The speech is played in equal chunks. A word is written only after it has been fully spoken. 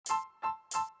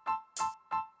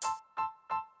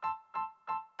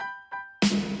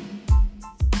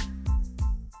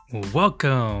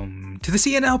Welcome to the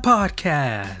CNL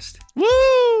podcast.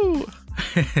 Woo!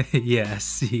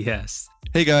 Yes.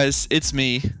 Hey guys, it's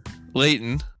me,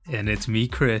 Leighton, And it's me,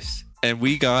 Chris. and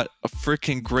we got a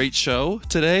freaking great show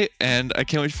today, and I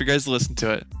can't wait for you guys to listen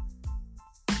to it.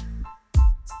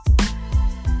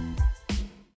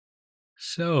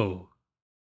 So,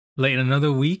 late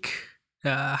another week.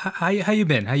 How you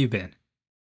been? How you been?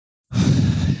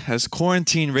 As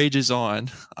quarantine rages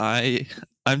on,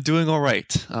 I'm doing all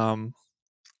right.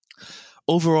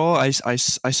 Overall, I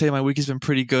say my week has been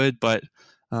pretty good, but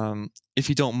if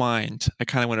you don't mind, I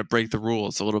kind of want to break the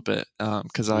rules a little bit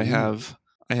because I have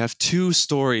two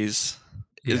stories.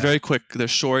 Yeah. Very quick. They're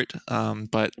short,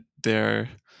 but they're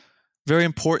very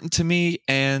important to me,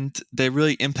 and they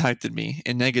really impacted me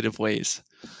in negative ways.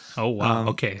 Oh wow.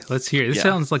 Okay, let's hear it. This yeah.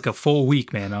 sounds like a full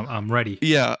week, man. I'm ready.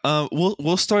 Yeah.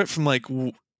 We'll start from like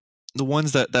the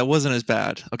ones that wasn't as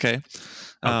bad. Okay.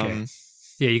 Okay.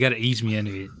 Yeah, you got to ease me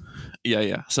into it.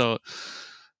 Yeah. So,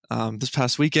 this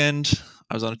past weekend,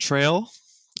 I was on a trail,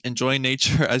 enjoying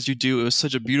nature as you do. It was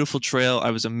such a beautiful trail.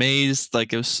 I was amazed. Like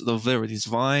there were these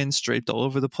vines draped all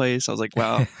over the place. I was like,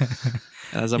 wow.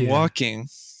 And as I'm walking,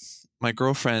 my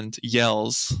girlfriend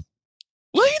yells,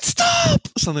 "Lane, stop!"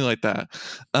 Something like that.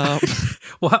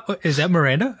 What is that,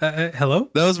 Miranda?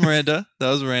 Hello? That was Miranda.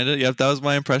 Yep, that was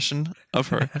my impression of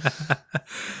her.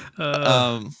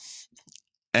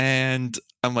 And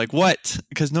I'm like, what?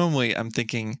 Because normally I'm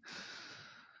thinking,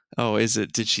 oh,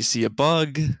 did she see a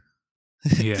bug?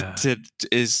 Yeah.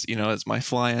 Is my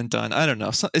fly undone? I don't know.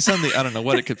 It's something, I don't know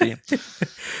what it could be.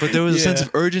 But there was a sense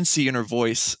of urgency in her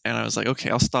voice, and I was like, okay,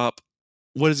 I'll stop.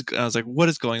 I was like, what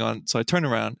is going on? So I turned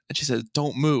around, and she said,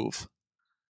 "Don't move."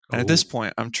 And at this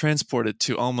point, I'm transported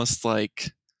to almost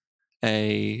like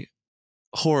a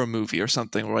horror movie or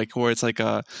something, where it's like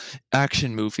a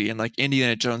action movie, and like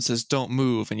Indiana Jones says, "Don't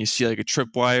move," and you see like a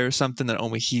tripwire or something that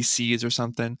only he sees or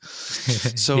something.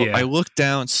 So I look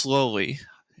down slowly,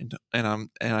 and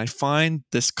I find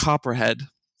this copperhead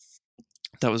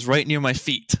that was right near my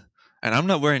feet, and I'm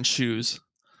not wearing shoes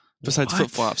besides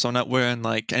flip-flops. So I'm not wearing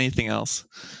like anything else.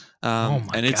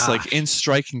 And it's like in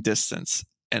striking distance.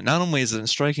 And not only is it in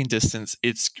striking distance,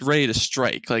 it's ready to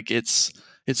strike. Like it's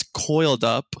coiled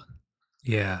up.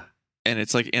 Yeah. And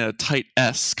it's like in a tight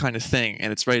S kind of thing,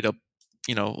 and it's ready to,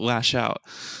 lash out.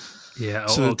 Yeah.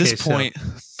 So at this point,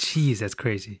 jeez, that's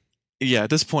crazy. Yeah, at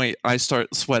this point, I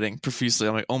start sweating profusely.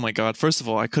 I'm like, oh my god! First of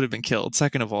all, I could have been killed.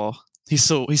 Second of all, he's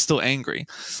still angry.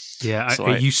 Yeah. So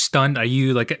are you stunned? Are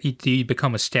you like? Do you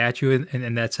become a statue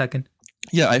in that second?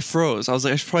 Yeah, I froze. I was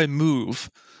like, I should probably move,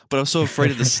 but I was so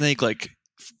afraid of the snake like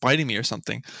biting me or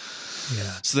something.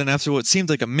 Yeah. So then, after what seemed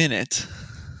like a minute,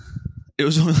 it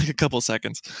was only like a couple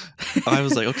seconds. I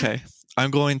was like, okay, I'm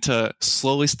going to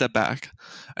slowly step back.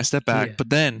 I step back, but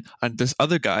then this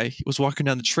other guy was walking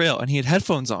down the trail, and he had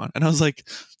headphones on, and I was like,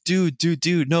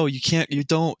 dude, no, you can't, you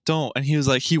don't. And he was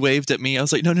like, he waved at me. I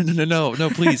was like, no,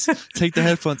 please take the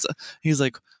headphones. He's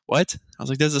like, what? I was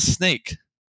like, there's a snake.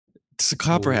 It's a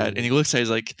copperhead. And he looks at it, he's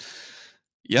like,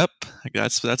 yep,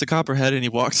 that's a copperhead. And he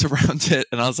walks around it,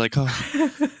 and I was like, oh,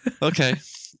 okay.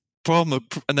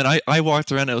 And then I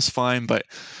walked around, it was fine, but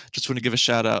just want to give a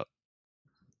shout out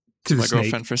to my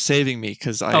girlfriend for saving me,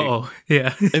 because had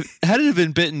it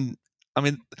been bitten, I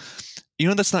mean,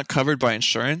 that's not covered by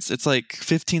insurance. It's like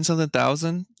 15-something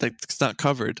thousand. Like, it's not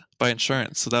covered by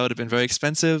insurance, so that would have been very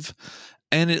expensive,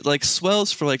 and it like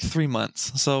swells for like 3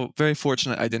 months. So very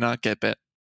fortunate I did not get bit.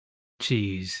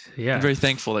 Jeez, yeah. I'm very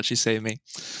thankful that she saved me.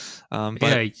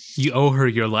 But you owe her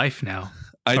your life now.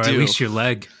 I do. At least your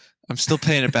leg. I'm still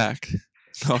paying it back.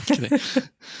 No, I'm kidding.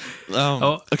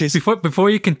 Okay. So before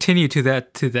you continue to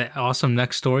that awesome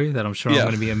next story that I'm sure I'm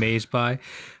going to be amazed by,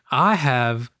 I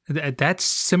have that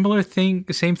similar thing.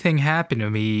 The same thing happened to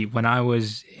me when I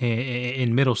was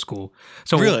in middle school.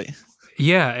 So really,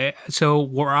 yeah. So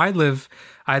where I live,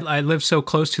 I live so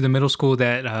close to the middle school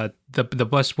that the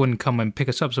bus wouldn't come and pick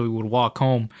us up, so we would walk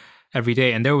home every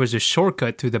day. And there was a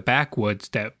shortcut through the backwoods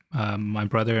that my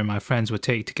brother and my friends would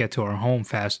take to get to our home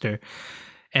faster.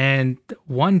 And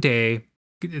one day,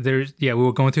 we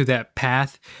were going through that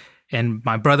path, and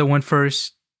my brother went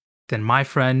first, then my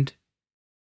friend,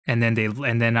 and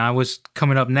then I was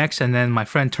coming up next, and then my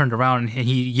friend turned around and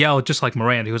he yelled just like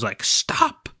Miranda. He was like,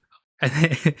 "Stop!"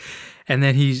 And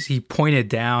then he pointed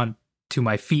down to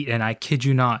my feet, and I kid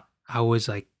you not, I was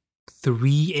like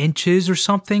 3 inches or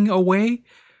something away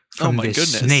from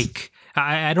this snake.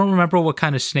 I don't remember what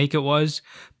kind of snake it was,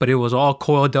 but it was all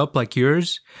coiled up like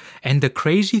yours. And the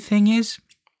crazy thing is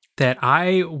that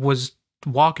I was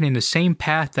walking in the same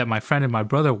path that my friend and my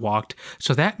brother walked.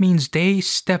 So that means they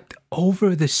stepped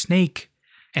over the snake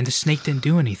and the snake didn't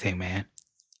do anything, man.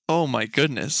 Oh my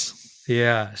goodness.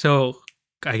 Yeah. So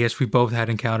I guess we both had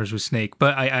encounters with snake,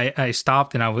 but I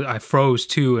stopped and I froze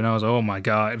too, and I was, oh my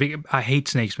god, I hate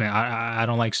snakes, man. I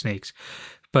don't like snakes,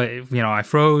 but I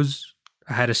froze.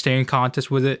 I had a staring contest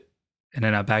with it, and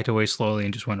then I backed away slowly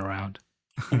and just went around.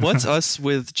 What's us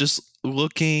with just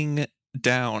looking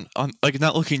down on, like,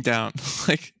 not looking down,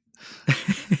 like,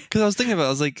 because I was thinking about it,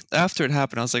 I was like, after it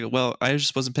happened, I was like, well, I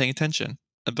just wasn't paying attention.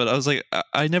 But I was like,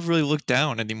 I never really look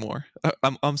down anymore.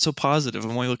 I'm so positive.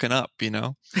 I'm only looking up,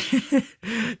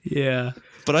 Yeah.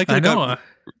 But I could know.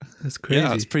 That's crazy.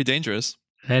 Yeah, it's pretty dangerous.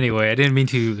 Anyway, I didn't mean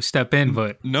to step in,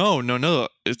 but no.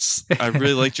 I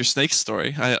really liked your snake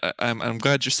story. I'm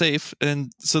glad you're safe,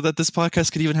 and so that this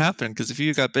podcast could even happen. Because if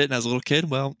you got bitten as a little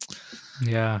kid, well,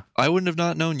 yeah, I wouldn't have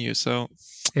not known you. So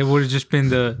it would have just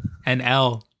been an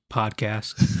L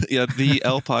podcast. Yeah, the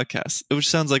L podcast, which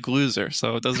sounds like loser,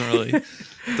 so it doesn't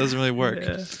really work.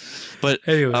 Yeah. But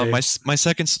anyway, my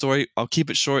second story, I'll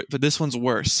keep it short, but this one's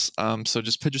worse. So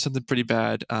just picture something pretty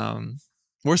bad.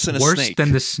 Worse than a snake. Worse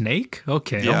than the snake?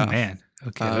 Okay. Yeah. Oh man.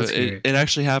 Okay. It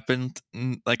actually happened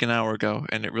like an hour ago,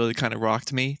 and it really kind of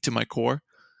rocked me to my core.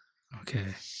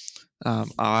 Okay.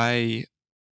 I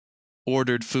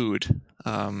ordered food,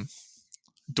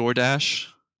 DoorDash.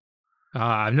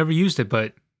 I've never used it,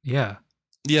 but yeah.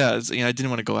 Yeah, I didn't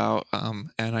want to go out,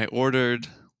 and I ordered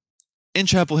in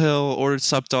Chapel Hill. Ordered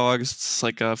Sup Dogs. It's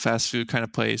like a fast food kind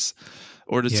of place.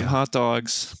 Ordered some hot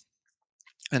dogs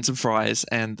and some fries,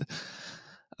 and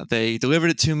they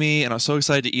delivered it to me, and I was so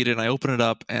excited to eat it. And I open it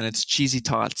up, and it's cheesy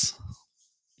tots.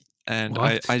 And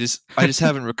I just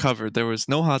haven't recovered. There was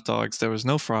no hot dogs. There was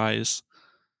no fries.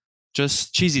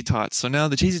 Just cheesy tots. So now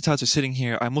the cheesy tots are sitting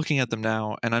here. I'm looking at them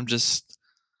now, and I'm just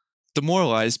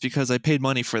demoralized because I paid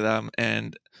money for them,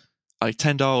 and like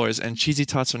 $10, and cheesy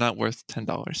tots are not worth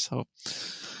 $10. So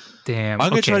damn, I'm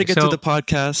gonna try to get to the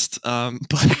podcast,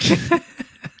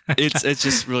 but it's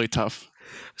just really tough.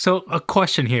 So a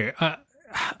question here.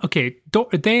 Okay,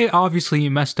 they obviously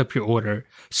messed up your order.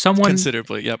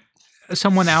 Considerably, yep.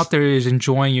 Someone out there is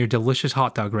enjoying your delicious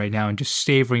hot dog right now and just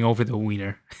savoring over the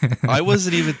wiener. I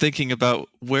wasn't even thinking about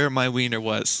where my wiener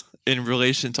was in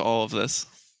relation to all of this.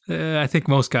 I think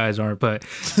most guys aren't, but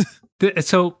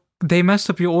so they messed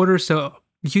up your order. So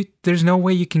there's no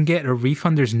way you can get a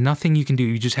refund. There's nothing you can do.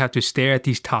 You just have to stare at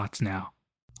these tots now.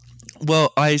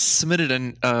 Well, I submitted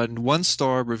a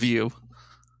 1-star review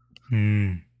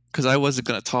because I wasn't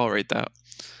going to tolerate that.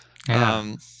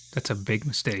 Yeah, that's a big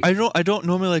mistake. I don't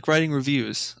normally like writing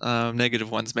reviews, negative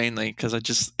ones mainly, because it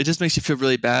just makes you feel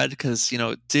really bad. Because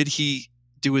did he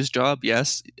do his job?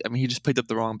 Yes. I mean, he just picked up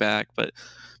the wrong bag, but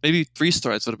maybe 3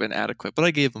 stars would have been adequate. But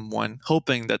I gave him 1,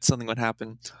 hoping that something would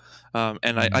happen.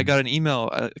 And I got an email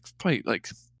probably like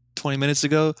 20 minutes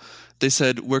ago. They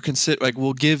said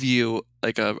we'll give you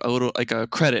like a little like a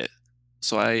credit,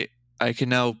 so I can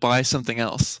now buy something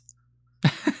else.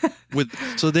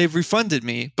 So they've refunded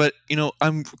me, but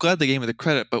I'm glad they gave me the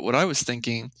credit. But what I was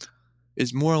thinking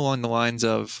is more along the lines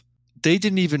of they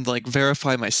didn't even like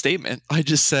verify my statement. I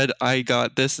just said I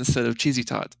got this instead of cheesy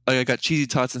tots. I got cheesy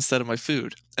tots instead of my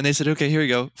food, and they said, okay, here you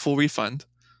go, full refund.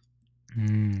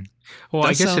 Well,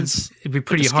 I guess it'd be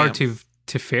pretty hard to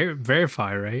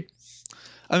verify, right?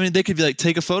 I mean, they could be like,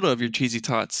 take a photo of your cheesy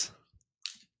tots.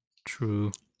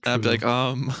 True. And I'd be like,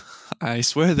 I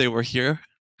swear they were here.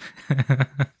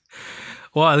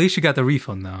 Well, at least you got the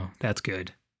refund, though. That's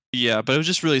good. Yeah, but it was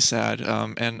just really sad.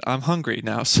 And I'm hungry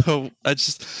now, so I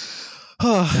just,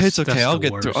 it's okay. I'll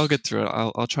get through it.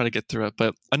 I'll try to get through it.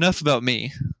 But enough about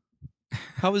me.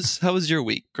 How was your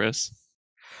week, Chris?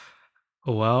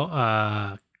 Well,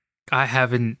 I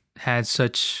haven't had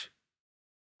such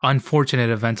unfortunate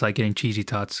events like getting cheesy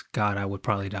tots. God, I would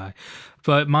probably die.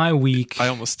 But my week, I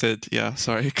almost did. Yeah,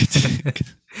 sorry.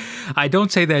 I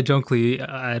don't say that jokingly.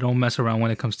 I don't mess around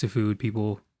when it comes to food.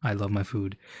 People, I love my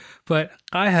food, but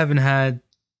I haven't had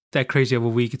that crazy of a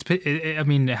week.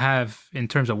 In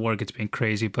terms of work, it's been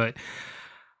crazy. But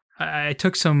I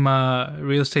took some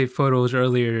real estate photos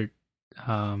earlier,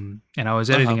 and I was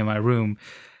editing in my room,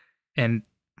 and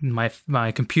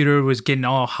my computer was getting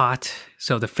all hot,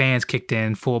 so the fans kicked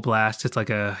in full blast. It's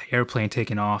like a airplane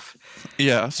taking off.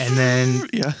 Yeah. And then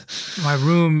my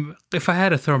room, if I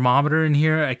had a thermometer in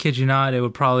here, I kid you not, it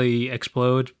would probably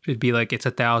explode. It'd be like it's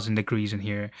 1,000 degrees in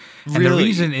here. And the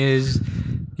reason is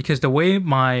because the way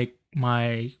my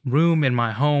room in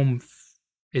my home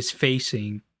is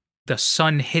facing, the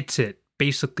sun hits it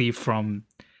basically from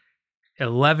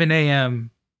 11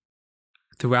 a.m.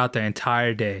 throughout the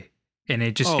entire day. And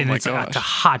it's a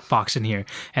hot box in here.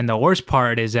 And the worst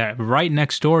part is that right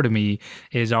next door to me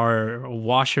is our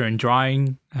washer and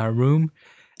drying room.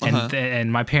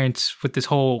 And my parents with this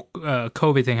whole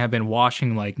COVID thing have been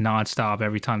washing like nonstop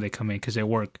every time they come in because they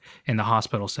work in the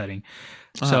hospital setting.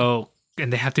 So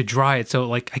and they have to dry it. So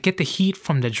like I get the heat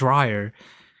from the dryer,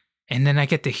 and then I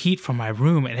get the heat from my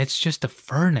room, and it's just a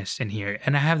furnace in here.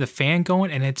 And I have the fan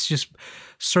going, and it's just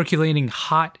circulating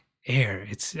hot air.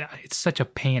 It's such a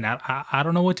pain. I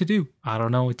don't know what to do. I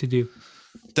don't know what to do.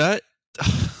 That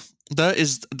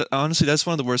is honestly, that's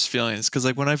one of the worst feelings, because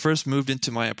like when I first moved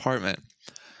into my apartment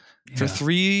for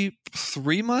 3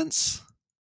 months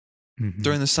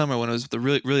during the summer when it was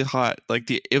really really hot,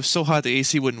 like it was so hot the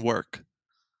AC wouldn't work.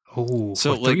 Oh,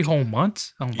 so for 3 whole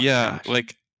months? Oh my gosh.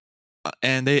 Like,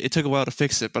 and it took a while to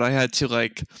fix it, but I had to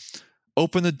like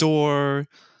open the door.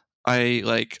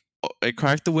 I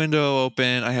cracked the window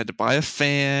open. I had to buy a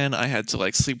fan. I had to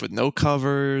like sleep with no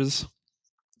covers.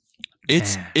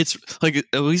 It's like,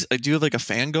 at least do you have like a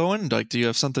fan going? Like, do you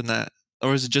have something that,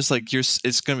 or is it just like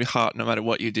it's gonna be hot no matter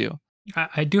what you do?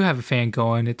 I do have a fan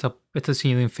going. It's a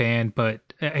ceiling fan, but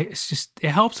it's just, it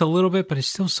helps a little bit, but it's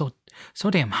still so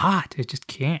damn hot. It just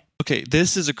can't. Okay,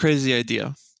 this is a crazy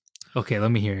idea. Okay,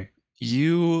 let me hear it.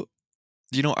 You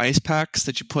know ice packs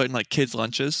that you put in like kids'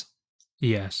 lunches?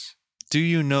 Yes. Do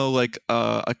you know like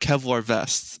a Kevlar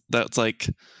vest that's like,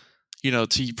 you know,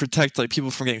 to protect like people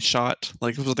from getting shot?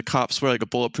 Like what the cops wear, like a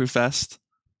bulletproof vest?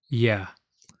 Yeah.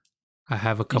 I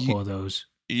have a couple of those.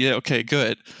 Yeah, okay,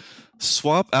 good.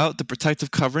 Swap out the protective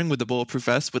covering with the bulletproof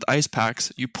vest with ice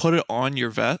packs. You put it on your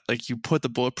vest, like you put the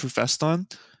bulletproof vest on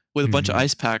with a bunch of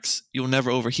ice packs. You'll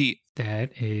never overheat.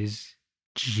 That is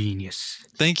genius.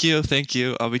 Thank you.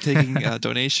 I'll be taking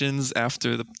donations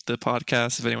after the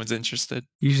podcast if anyone's interested.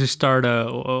 You should start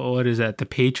what is that, the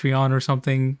Patreon or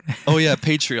something? Oh yeah,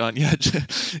 Patreon. Yeah,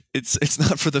 it's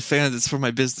not for the fans, it's for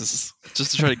my business,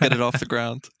 just to try to get it off the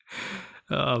ground.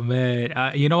 Oh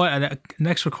man, you know what?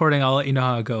 Next recording, I'll let you know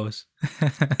how it goes.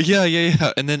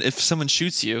 Yeah. And then if someone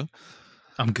shoots you,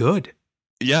 I'm good.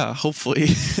 Yeah, hopefully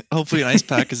an ice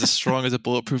pack is as strong as a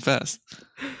bulletproof vest.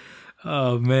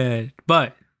 Oh man!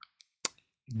 But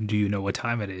do you know what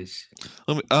time it is?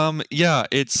 Yeah,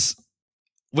 it's.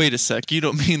 Wait a sec. You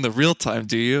don't mean the real time,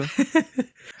 do you?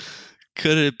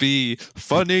 Could it be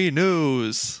funny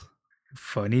news?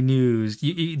 Funny news.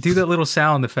 You do that little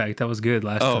sound effect. That was good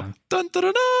last time. Dun, dun,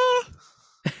 dun,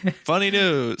 dun. Funny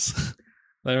news.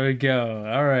 There we go.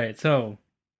 All right. So,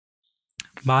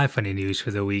 my funny news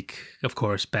for the week, of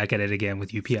course, back at it again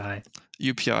with UPI.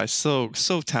 UPI,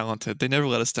 so talented. They never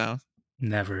let us down.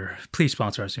 Never. Please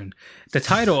sponsor us soon. The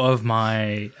title of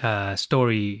my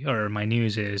story or my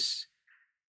news is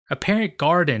a parent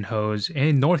garden hose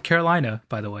in North Carolina,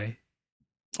 by the way.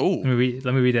 Oh. Let me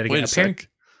read that again. Wait a sec.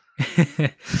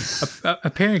 A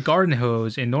parent garden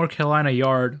hose in North Carolina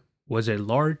yard was a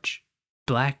large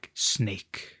black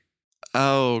snake.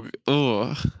 Oh,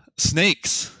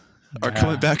 snakes are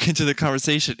coming back into the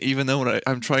conversation, even though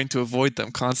I'm trying to avoid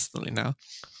them constantly now.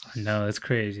 No, that's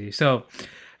crazy. So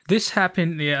this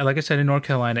happened, like I said, in North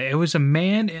Carolina. It was a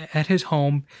man at his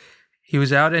home. He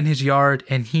was out in his yard,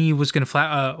 and he was going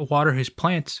to water his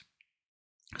plants.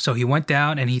 So he went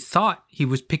down, and he thought he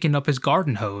was picking up his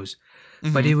garden hose.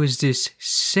 But it was this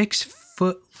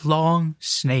 6-foot-long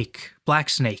snake, black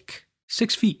snake,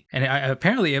 6 feet. And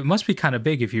apparently it must be kind of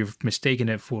big if you've mistaken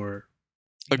it for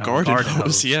a garden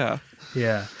hose. Yeah.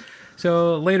 Yeah.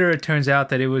 So later it turns out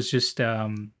that it was just a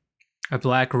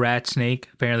black rat snake.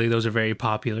 Apparently those are very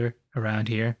popular around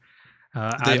here.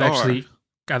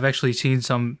 I've actually seen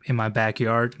some in my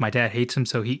backyard. My dad hates them,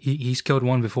 so he's killed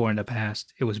one before in the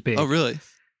past. It was big. Oh, really?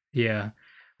 Yeah,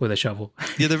 with a shovel.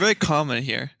 Yeah, they're very common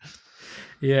here.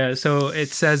 Yeah, so it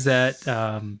says that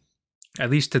at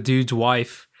least the dude's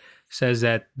wife says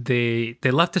that they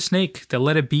left the snake. They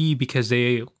let it be because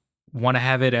they want to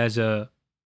have it as a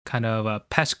kind of a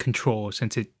pest control,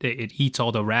 since it eats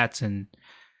all the rats and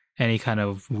any kind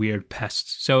of weird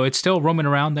pests. So it's still roaming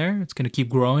around there. It's going to keep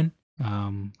growing.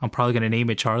 I'm probably going to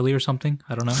name it Charlie or something.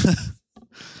 I don't know.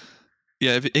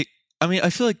 Yeah, I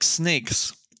feel like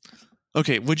snakes.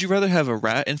 Okay, would you rather have a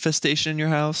rat infestation in your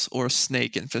house or a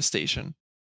snake infestation?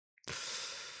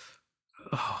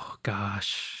 Oh,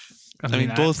 gosh. I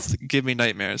mean, both give me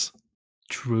nightmares.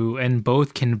 True, and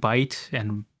both can bite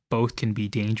and both can be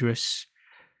dangerous.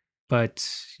 But,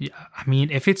 I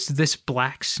mean, if it's this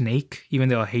black snake, even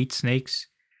though I hate snakes,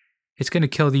 it's going to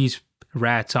kill these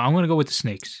rats. So I'm going to go with the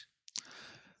snakes.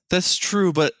 That's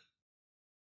true, but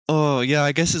oh, yeah,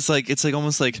 I guess it's like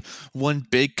almost like one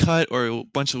big cut or a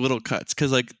bunch of little cuts,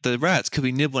 because like the rats could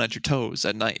be nibbling at your toes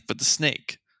at night, but the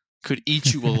snake could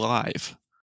eat you alive.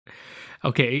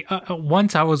 Okay,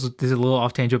 once this is a little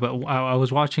off tangent, but I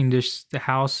was watching the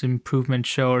house improvement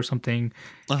show or something,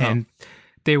 and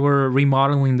they were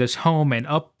remodeling this home, and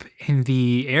up in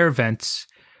the air vents,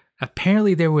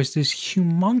 apparently there was this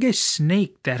humongous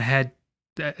snake that had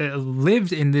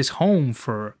lived in this home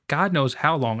for God knows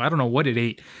how long. I don't know what it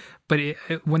ate, but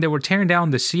when they were tearing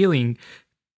down the ceiling,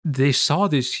 they saw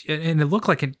this, and it looked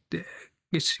like it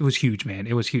was huge, man.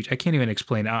 It was huge. I can't even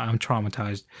explain. I'm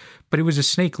traumatized. But it was a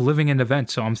snake living in the vent.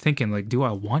 So I'm thinking, like, do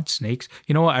I want snakes?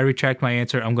 You know what? I retract my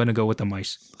answer. I'm going to go with the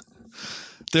mice.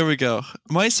 There we go.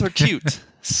 Mice are cute.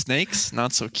 Snakes,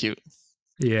 not so cute.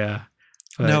 Yeah.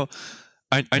 But, now,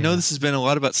 I know this has been a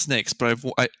lot about snakes, but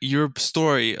your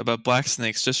story about black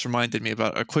snakes just reminded me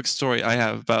about a quick story I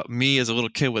have about me as a little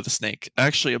kid with a snake.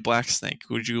 Actually, a black snake.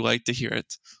 Would you like to hear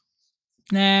it?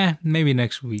 Nah, maybe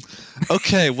next week.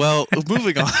 Okay, well,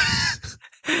 moving on.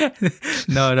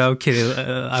 No, I'm kidding.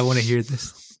 I want to hear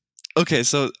this. Okay,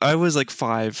 so I was like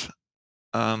 5,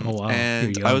 oh, wow.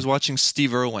 and I was watching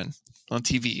Steve Irwin on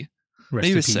TV. Maybe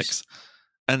he was 6.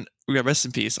 And we got rest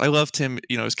in peace. I loved him.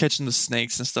 You know, he was catching the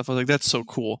snakes and stuff. I was like, that's so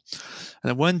cool. And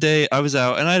then one day I was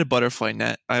out and I had a butterfly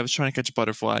net. I was trying to catch a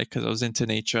butterfly because I was into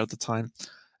nature at the time.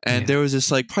 And there was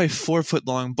this like probably 4-foot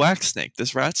long black snake,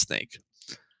 this rat snake.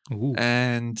 Ooh.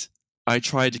 And I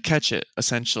tried to catch it,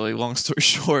 essentially, long story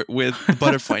short, with the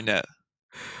butterfly net.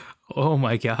 Oh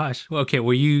my gosh. Okay,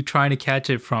 were you trying to catch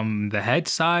it from the head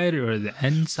side or the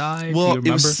end side? Well, it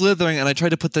was slithering, and I tried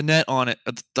to put the net on it,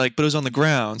 but it was on the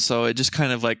ground, so it just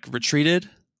kind of like retreated.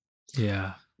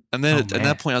 Yeah. And then at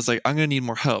that point, I was like, I'm going to need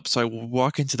more help. So I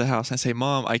walk into the house and I say,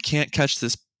 Mom, I can't catch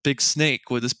this big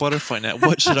snake with this butterfly net.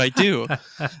 What should I do?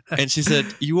 And she said,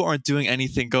 you aren't doing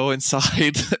anything. Go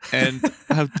inside. And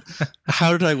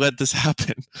how did I let this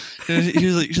happen? And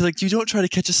she's like, you don't try to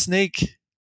catch a snake,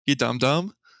 you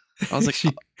dum-dum. I was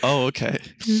like, oh, okay.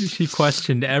 She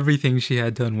questioned everything she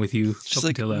had done with you. She's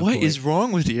like, what is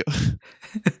wrong with you?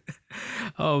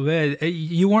 Oh, man.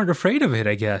 You weren't afraid of it,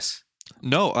 I guess.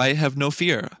 No, I have no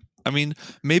fear. I mean,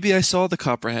 maybe I saw the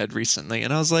copperhead recently,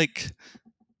 and I was like,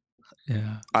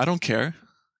 yeah, I don't care.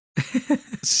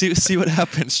 see what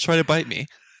happens. Try to bite me.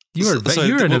 You're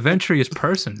an adventurous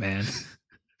person, man.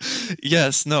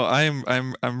 Yes, no,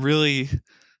 I'm really.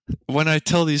 When I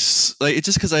tell these, like, it's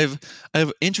just because I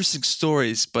have interesting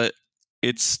stories, but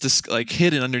it's just like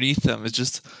hidden underneath them is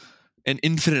just an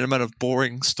infinite amount of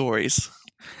boring stories.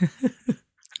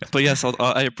 But yes,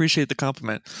 I appreciate the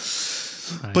compliment.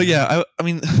 But yeah, I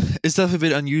mean, it's definitely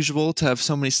a bit unusual to have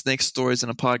so many snake stories in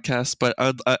a podcast. But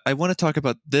I want to talk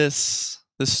about this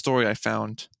story I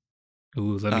found.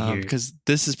 Ooh, let me hear it. Because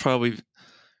this is probably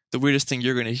the weirdest thing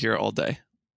you're going to hear all day.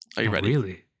 Are you ready?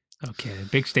 Really? Okay,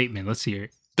 big statement. Let's hear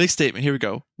it. Big statement. Here we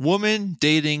go. Woman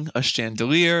dating a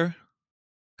chandelier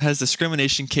has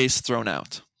discrimination case thrown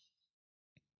out.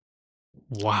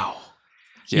 Wow.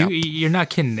 Yeah. You're not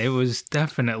kidding. It was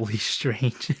definitely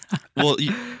strange. Well,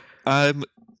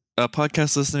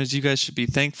 podcast listeners, you guys should be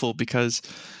thankful because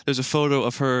there's a photo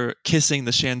of her kissing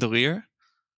the chandelier.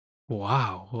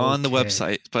 Wow. Okay. On the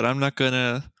website, but we're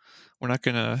not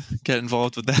gonna get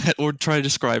involved with that or try to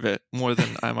describe it more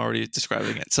than I'm already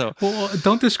describing it. So, well,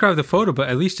 don't describe the photo, but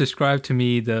at least describe to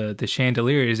me the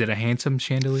chandelier. Is it a handsome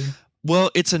chandelier?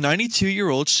 Well, it's a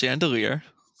 92-year-old chandelier.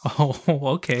 Oh,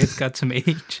 okay. It's got some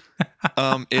age.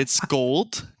 It's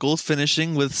gold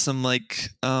finishing with some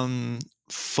like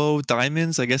faux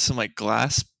diamonds. I guess some like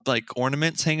glass like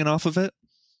ornaments hanging off of it.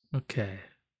 Okay.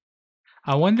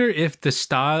 I wonder if the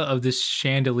style of this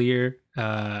chandelier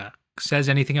says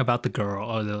anything about the girl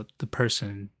or the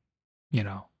person, you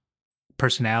know,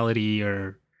 personality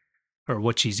or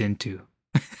what she's into.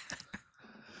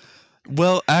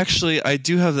 Well, actually, I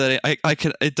do have that. I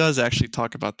can. It does actually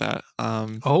talk about that.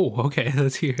 Oh, okay.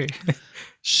 Let's hear it.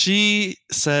 She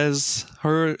says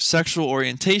her sexual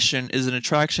orientation is an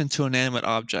attraction to inanimate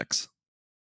objects.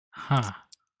 Huh.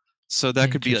 So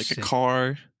that could be like a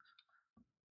car.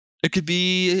 It could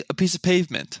be a piece of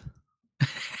pavement.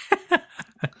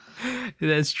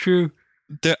 That's true.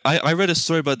 I read a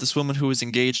story about this woman who was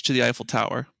engaged to the Eiffel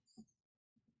Tower.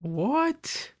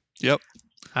 What? Yep.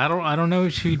 I don't know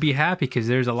if she'd be happy because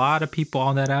there's a lot of people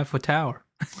on that Eiffel Tower.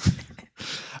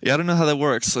 Yeah, I don't know how that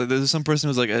works. So there's some person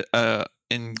who's like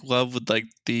in love with like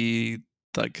the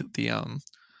what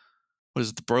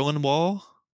is it, the Berlin Wall,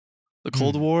 the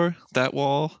Cold War, that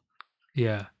wall.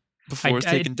 Yeah. Before it's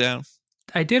taken down.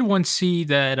 I did once see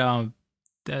that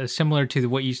similar to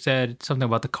what you said, something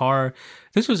about the car.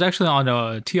 This was actually on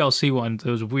a TLC one.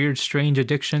 Those weird, strange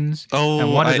addictions. Oh,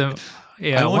 and one of them.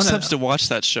 Yeah, I almost have to watch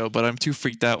that show, but I'm too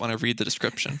freaked out when I read the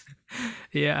description.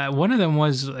 Yeah, one of them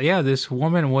was this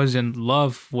woman was in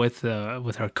love with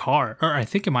her car, or I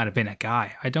think it might have been a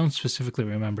guy. I don't specifically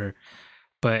remember,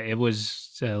 but it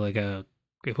was like a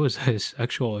it was his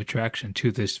sexual attraction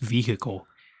to this vehicle.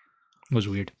 It was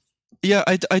weird. Yeah,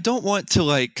 I don't want to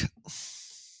like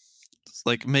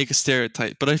make a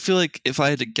stereotype, but I feel like if I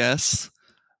had to guess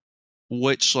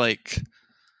which like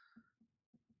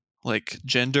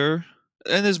gender,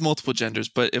 and there's multiple genders,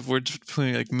 but if we're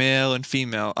between like male and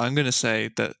female, I'm gonna say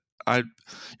that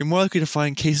you're more likely to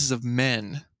find cases of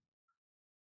men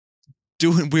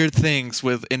doing weird things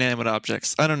with inanimate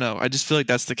objects. I don't know. I just feel like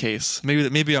that's the case.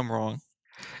 Maybe I'm wrong.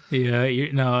 Yeah,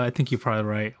 no, I think you're probably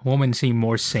right. Women seem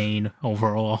more sane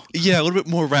overall. Yeah, a little bit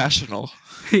more rational.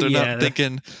 They're not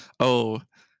thinking, "Oh,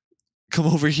 come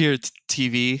over here,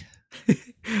 TV."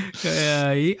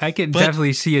 Yeah, I can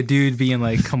definitely see a dude being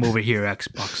like, "Come over here,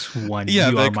 Xbox One. Yeah,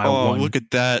 you like, are my oh, one." Look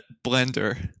at that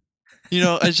blender. You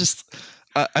know,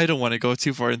 I don't want to go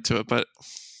too far into it, but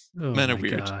men are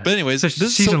weird. God. But anyways, so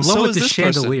she's in love with the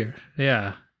chandelier. Person.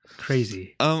 Yeah,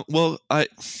 crazy. Well,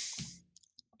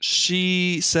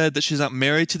 she said that she's not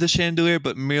married to the chandelier,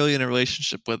 but merely in a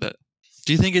relationship with it.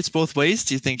 Do you think it's both ways?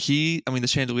 Do you think the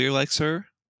chandelier likes her?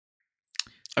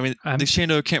 I mean, the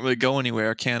chandelier can't really go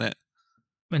anywhere, can it?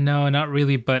 No, not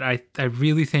really. But I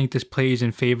really think this plays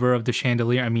in favor of the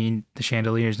chandelier. I mean, the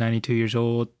chandelier is 92 years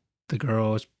old. The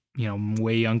girl is,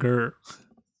 way younger.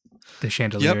 The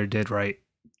chandelier did right.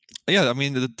 Yeah, I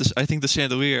mean, I think the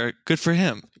chandelier, good for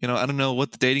him. I don't know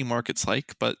what the dating market's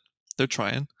like, but they're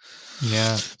trying.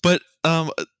 Yeah. But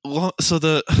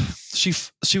so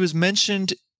she was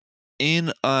mentioned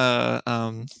in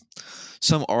some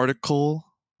article,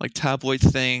 like tabloid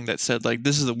thing that said like,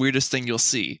 this is the weirdest thing you'll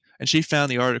see, and she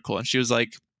found the article and she was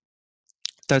like,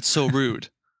 that's so rude.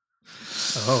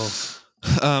 Oh.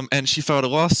 And she filed a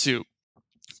lawsuit,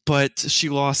 but she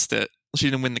lost it. She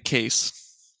didn't win the case.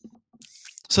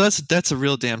 So that's a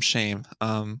real damn shame.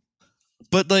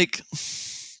 But like,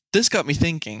 this got me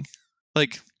thinking,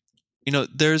 like,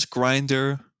 there's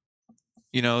Grindr,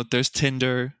 there's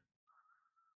Tinder.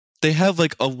 They have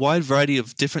like a wide variety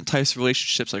of different types of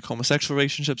relationships, like homosexual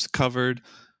relationships covered,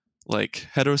 like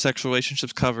heterosexual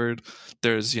relationships covered.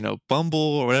 There's, Bumble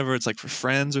or whatever. It's like for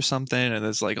friends or something. And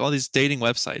there's like all these dating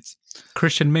websites.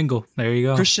 Christian Mingle. There you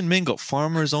go. Christian Mingle,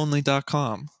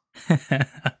 farmersonly.com.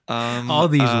 All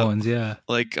these ones, yeah.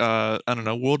 Like, I don't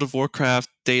know, World of Warcraft,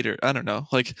 Dater. I don't know,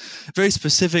 like very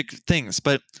specific things.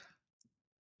 But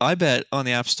I bet on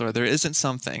the App Store there isn't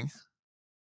something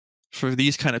for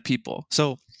these kind of people.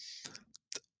 So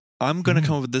I'm going to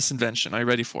come up with this invention. Are you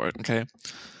ready for it? Okay.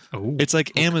 Oh, it's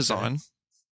like Amazon.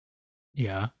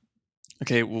 Yeah.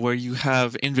 Okay, where you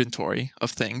have inventory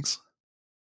of things.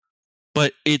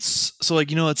 But it's so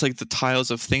like, it's like the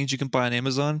tiles of things you can buy on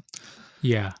Amazon.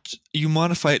 Yeah. You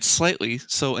modify it slightly.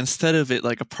 So instead of it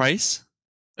like a price,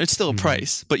 it's still a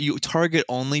price, but you target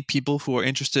only people who are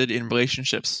interested in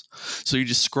relationships. So you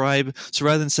describe, so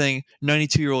rather than saying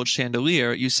 92-year-old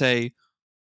chandelier, you say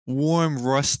warm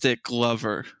rustic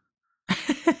lover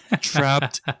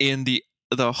trapped in the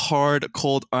hard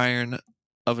cold iron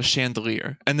of a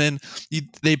chandelier. And then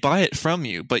they buy it from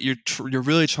you, but you're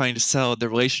really trying to sell the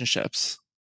relationships.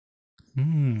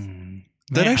 I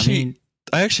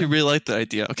actually really like that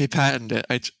idea. Okay, patent it.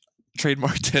 I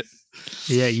trademarked it.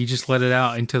 Yeah, you just let it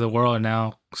out into the world, and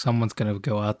now someone's gonna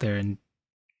go out there and,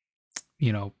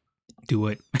 do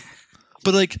it.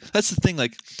 But like, that's the thing.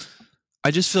 Like,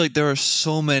 I just feel like there are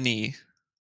so many,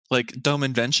 like, dumb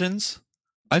inventions.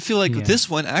 I feel like this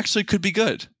one actually could be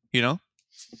good.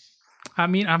 I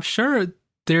mean, I'm sure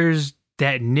there's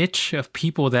that niche of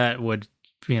people that would,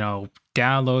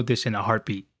 download this in a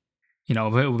heartbeat.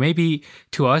 Maybe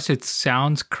to us it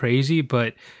sounds crazy,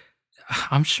 but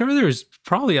I'm sure there's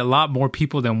probably a lot more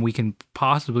people than we can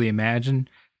possibly imagine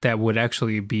that would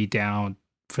actually be down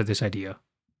for this idea.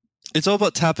 It's all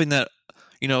about tapping that,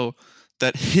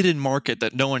 that hidden market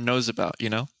that no one knows about,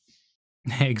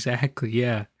 Exactly,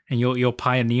 yeah. And you'll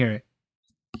pioneer it.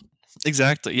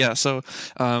 Exactly, yeah. So,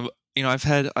 I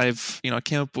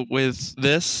came up with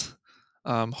this.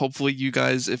 Hopefully you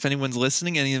guys, if anyone's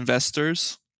listening, any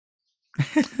investors,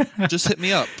 just hit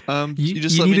me up. You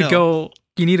just let me know.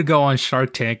 You need to go on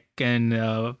Shark Tank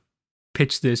and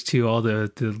pitch this to all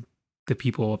the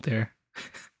people up there.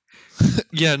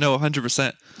 Yeah, no,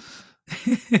 100%.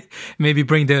 Maybe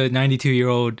bring the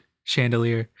 92-year-old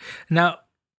chandelier. Now,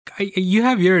 you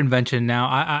have your invention now.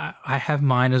 I have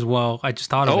mine as well. I just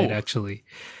thought of it, actually.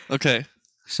 Okay.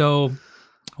 So,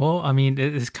 well, I mean,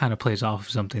 this kind of plays off of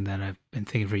something that I've been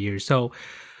thinking for years. So,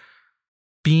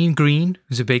 being green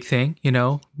is a big thing, being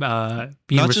not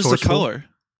resourceful. Just the color.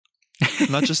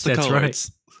 Not just the That's color. Right.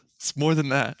 It's more than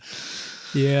that.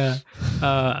 Yeah.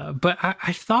 But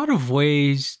I thought of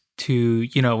ways to,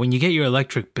 when you get your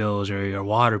electric bills or your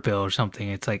water bill or something,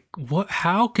 it's like,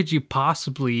 how could you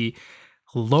possibly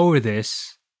lower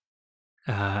this?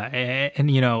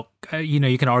 And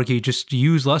you can argue just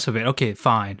use less of it. Okay,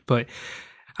 fine. But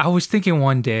I was thinking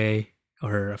one day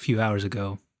or a few hours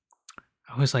ago,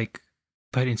 I was like,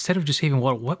 but instead of just saving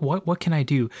water, what can I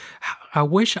do? I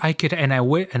wish I could, and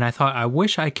I thought I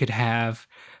wish I could have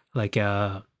like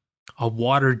a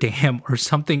water dam or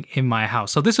something in my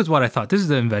house. So this is what I thought. This is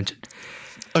the invention.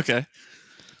 Okay.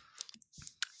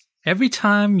 Every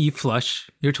time you flush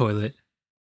your toilet,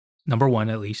 number one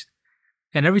at least,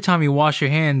 and every time you wash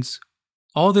your hands,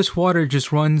 all this water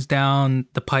just runs down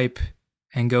the pipe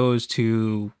and goes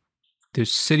to the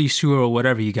city sewer or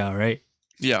whatever you got, right?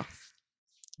 Yeah.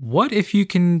 What if you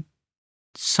can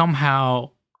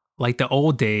somehow, like the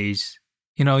old days,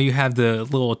 you have the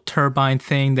little turbine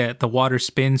thing that the water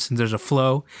spins and there's a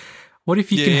flow. What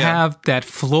if you can have that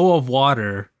flow of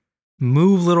water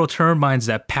move little turbines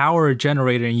that power a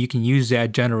generator, and you can use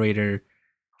that generator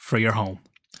for your home?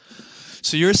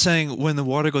 So you're saying when the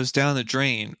water goes down the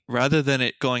drain, rather than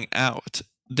it going out,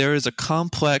 there is a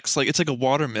complex, like it's like a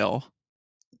water mill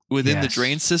within the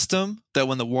drain system that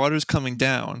when the water's coming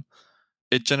down,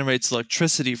 it generates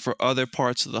electricity for other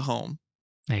parts of the home.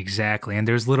 Exactly. And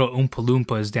there's little Oompa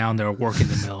Loompas down there working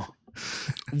the mill.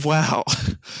 Wow.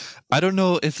 I don't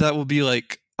know if that will be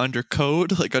like under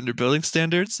code, like under building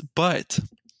standards, but...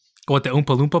 What, the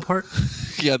Oompa Loompa part?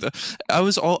 Yeah,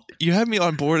 you had me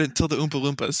on board until the Oompa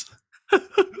Loompas.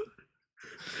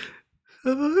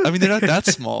 I mean, they're not that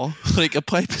small. Like, a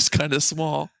pipe is kind of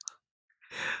small.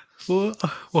 We'll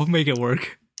make it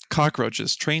work.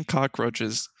 Cockroaches. Train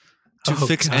cockroaches to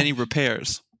fix any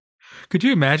repairs. Could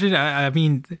you imagine? I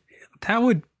mean, that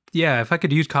would... Yeah, if I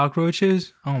could use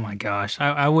cockroaches, oh my gosh.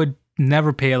 I would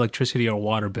never pay electricity or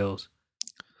water bills.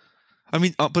 I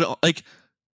mean, but like,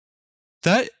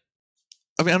 that...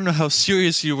 I mean, I don't know how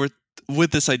serious you were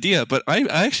with this idea, but I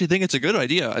actually think it's a good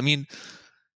idea. I mean,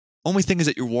 only thing is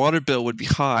that your water bill would be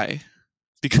high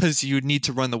because you would need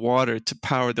to run the water to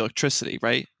power the electricity,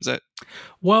 right? Is that?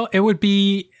 Well, it would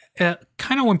be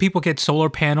kind of when people get solar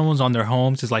panels on their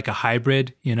homes, it's like a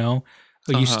hybrid,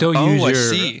 But you still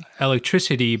use your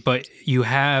electricity, but you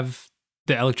have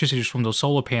the electricity from those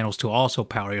solar panels to also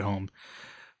power your home.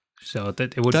 So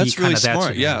that it would be kind of that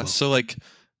smart. Yeah. So like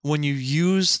when you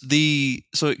use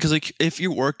because like if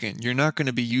you're working, you're not going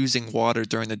to be using water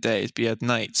during the day. It'd be at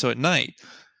night. So at night,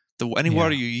 any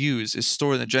water you use is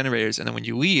stored in the generators, and then when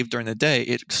you leave during the day,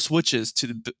 it switches to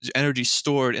the energy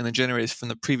stored in the generators from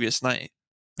the previous night.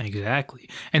 Exactly.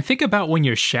 And think about when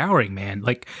you're showering, man.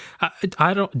 Like,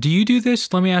 I don't... Do you do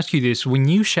this? Let me ask you this. When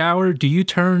you shower, do you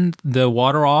turn the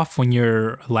water off when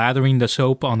you're lathering the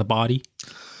soap on the body?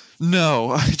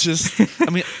 No, I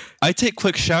mean, I take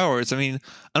quick showers. I mean,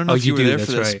 I don't know if you were there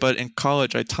for this, but in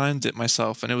college, I timed it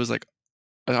myself, and it was like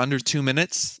under 2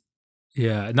 minutes.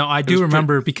 Yeah, no, I do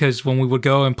remember because when we would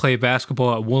go and play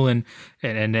basketball at Woolen,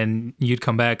 and then you'd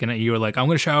come back and you were like, I'm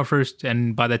going to shower first.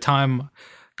 And by the time,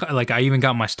 like, I even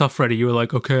got my stuff ready, you were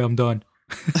like, okay, I'm done.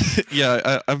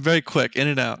 Yeah, I'm very quick, in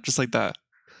and out, just like that.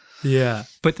 Yeah,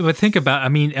 but think about, I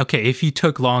mean, okay, if you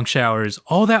took long showers,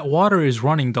 all that water is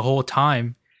running the whole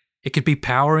time. It could be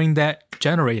powering that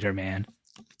generator, man.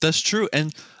 That's true.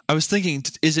 And I was thinking,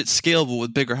 is it scalable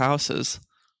with bigger houses?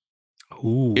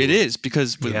 Ooh. It is,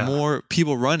 because with more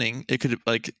people running, it could,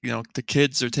 like, the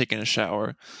kids are taking a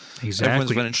shower.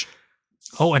 Exactly.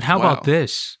 And how about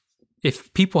this?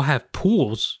 If people have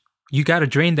pools, you got to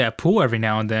drain that pool every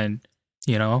now and then,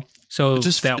 So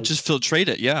just filtrate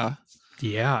it, yeah.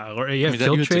 Yeah, or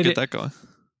filtrate it. Get that going.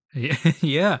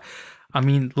 Yeah. I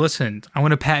mean, listen, I'm going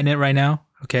to patent it right now.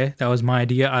 Okay, that was my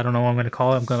idea. I don't know what I'm going to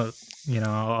call it. I'm going to,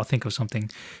 I'll think of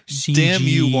something. CG, damn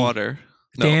you water.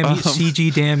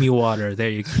 CG damn you water. There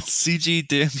you go. CG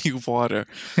damn you water.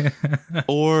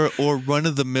 or run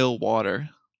of the mill water.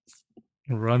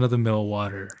 Run of the mill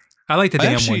water. I like the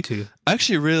damn one too. I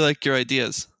actually really like your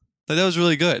ideas. That was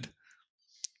really good.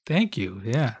 Thank you.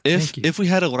 Yeah. If we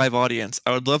had a live audience,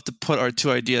 I would love to put our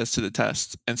 2 ideas to the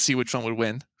test and see which one would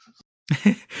win.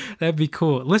 That'd be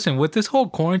cool. Listen, with this whole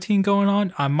quarantine going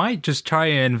on, I might just try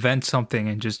and invent something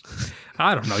and just,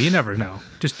 I don't know. You never know.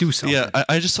 Just do something. Yeah,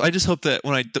 I just hope that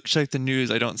when I check the news,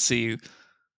 I don't see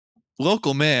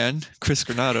local man, Chris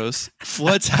Granados,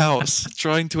 floods house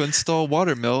trying to install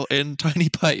water mill in tiny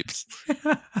pipes.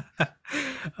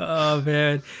 Oh,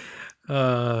 man.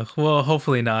 Well,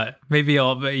 hopefully not. Maybe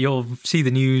you'll see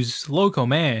the news. Local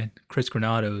man, Chris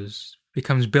Granados,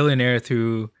 becomes billionaire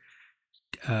through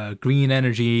green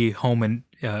energy home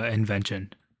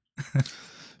invention.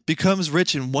 becomes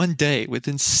rich in one day with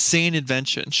insane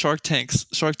invention. Shark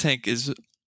Tank is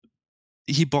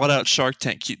he bought out Shark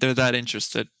Tank. They're that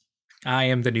interested. I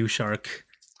am the new shark.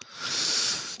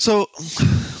 So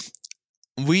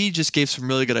we just gave some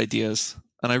really good ideas,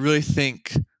 and I really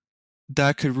think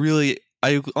that could really.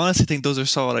 I honestly think those are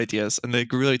solid ideas, and they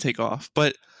could really take off.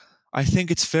 But I think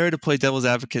it's fair to play devil's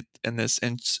advocate in this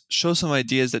and show some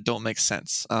ideas that don't make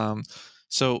sense.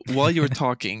 So while you were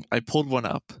talking, I pulled one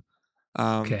up.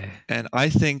 Okay. And I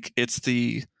think it's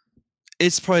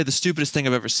probably the stupidest thing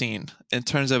I've ever seen in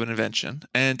terms of an invention.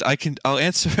 And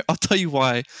I'll tell you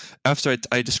why after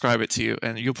I describe it to you,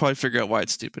 and you'll probably figure out why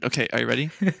it's stupid. Okay, are you ready?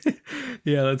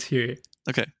 Yeah, let's hear it.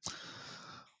 Okay.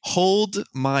 Hold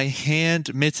my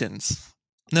hand mittens.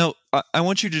 Now, I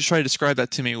want you to try to describe that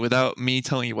to me without me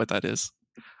telling you what that is.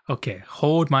 Okay,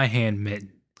 hold my hand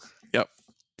mitten. Yep.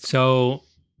 So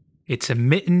it's a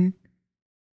mitten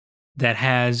that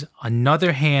has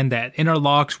another hand that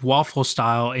interlocks waffle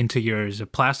style into yours, a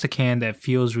plastic hand that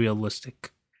feels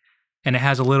realistic. And it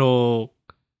has a little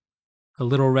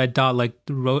red dot like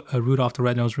Rudolph the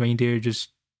Red-Nosed Reindeer, just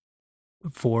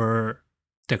for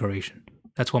decoration.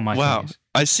 That's what my thing is.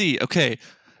 I see. Okay.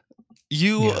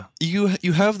 You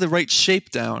have the right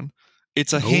shape down.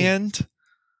 It's a hand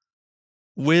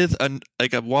with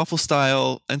a waffle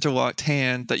style interlocked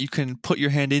hand that you can put your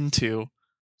hand into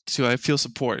to I feel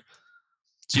support.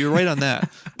 So you're right on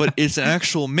that. But it's an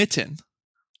actual mitten.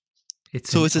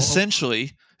 It's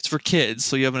essentially it's for kids.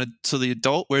 So so the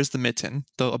adult wears the mitten,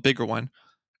 a bigger one,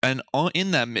 and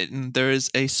in that mitten there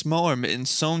is a smaller mitten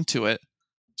sewn to it,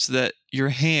 so that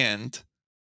the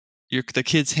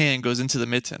kid's hand goes into the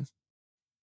mitten.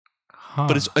 Huh.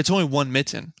 But it's only one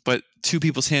mitten, but two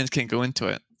people's hands can go into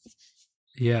it.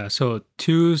 Yeah, so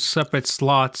two separate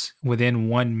slots within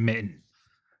one mitten.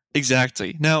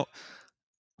 Exactly. Now,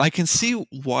 I can see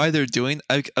why they're doing.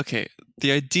 Okay,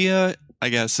 the idea, I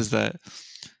guess, is that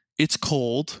it's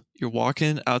cold. You're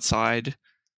walking outside,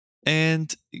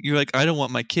 and you're like, I don't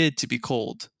want my kid to be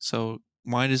cold, so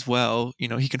might as well,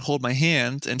 he can hold my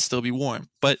hand and still be warm.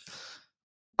 But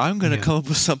I'm gonna come up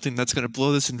with something that's gonna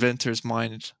blow this inventor's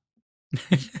mind.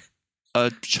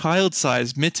 A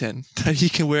child-sized mitten that he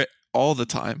can wear all the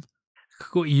time.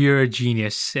 You're a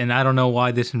genius, and I don't know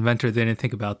why this inventor didn't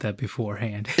think about that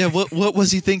beforehand. Yeah, what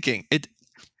was he thinking?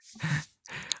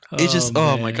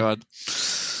 Oh my god.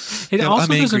 It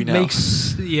also doesn't make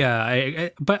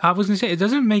but I was gonna say it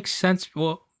doesn't make sense.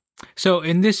 Well, so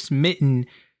in this mitten,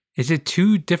 is it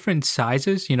two different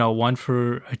sizes? One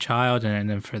for a child and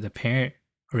then for the parent,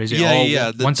 or is it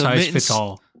one size fits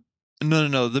all?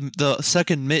 No. The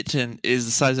second mitten is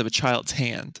the size of a child's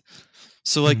hand.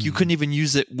 So you couldn't even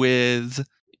use it with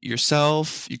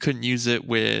yourself. You couldn't use it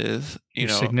with your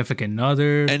significant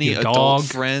other, any your adult dog,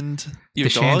 friend, your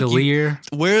the dog. Chandelier.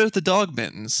 Where are the dog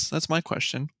mittens? That's my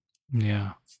question.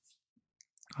 Yeah.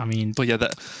 I mean, but yeah,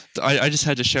 I just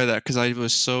had to share that because I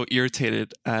was so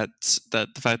irritated at the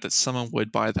fact that someone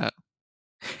would buy that.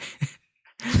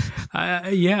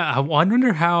 I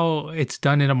wonder how it's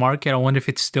done in a market. I wonder if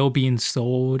it's still being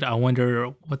sold. I wonder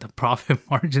what the profit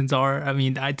margins are. I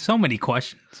mean, so many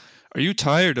questions. Are you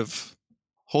tired of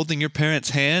holding your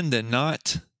parent's hand and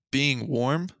not being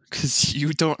warm because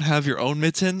you don't have your own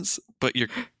mittens, but your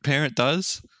parent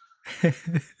does?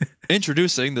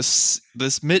 Introducing this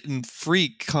mitten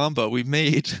freak combo we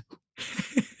made.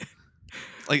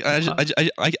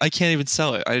 I can't even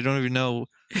sell it. I don't even know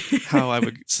how I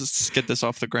would get this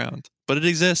off the ground, but it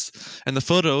exists, and the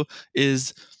photo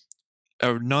is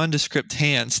a nondescript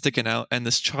hand sticking out and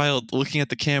this child looking at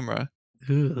the camera.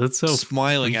 Ooh, that's so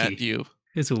smiling freaky. At you.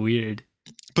 It's weird,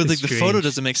 but the photo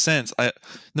doesn't make sense.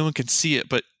 No one can see it,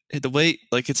 but the way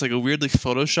it's like a weird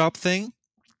Photoshop thing,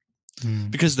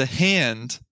 because the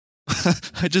hand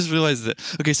I just realized that.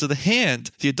 Okay, so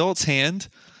the adult's hand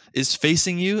is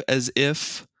facing you as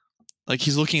if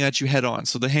he's looking at you head on.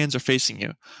 So the hands are facing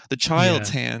you. The child's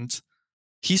hand,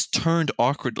 he's turned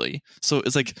awkwardly. So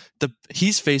it's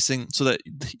he's facing so that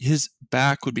his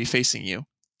back would be facing you.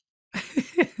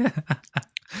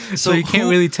 So you can't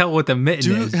really tell what the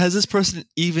mitten is. Has this person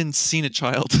even seen a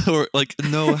child or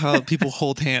know how people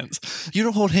hold hands? You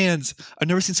don't hold hands. I've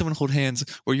never seen someone hold hands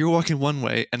where you're walking one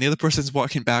way and the other person's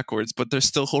walking backwards, but they're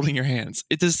still holding your hands.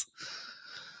 It just...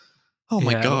 Oh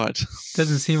my god.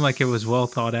 Doesn't seem like it was well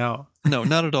thought out. No,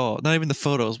 not at all. Not even the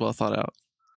photo is well thought out.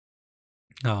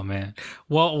 Oh man.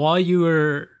 Well, while you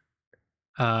were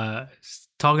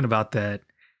talking about that,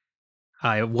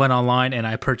 I went online and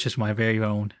I purchased my very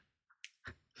own.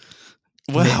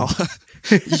 Wow.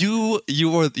 you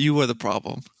are the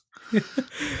problem.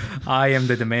 I am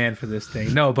the demand for this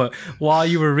thing. No, but while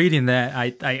you were reading that,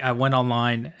 I went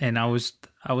online and I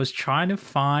was trying to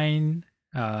find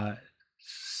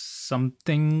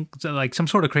something like some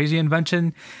sort of crazy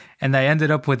invention, and I ended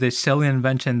up with this silly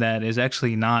invention that is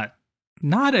actually not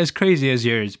as crazy as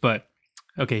yours. But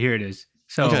okay, here it is.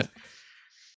 So Okay.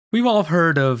 we've all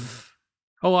heard of.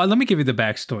 Oh, let me give you the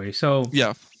backstory. So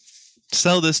Yeah.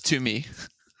 Sell this to me.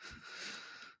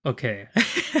 okay.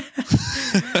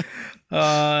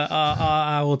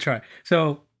 I will try.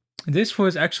 So this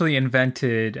was actually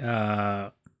invented in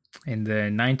the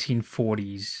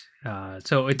 1940s.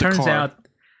 So it The turns car. out.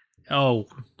 Oh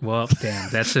well, damn,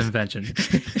 that's an invention.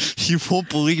 You won't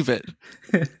believe it.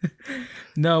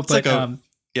 No, It's but like a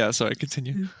yeah. Sorry,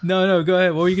 continue. no, go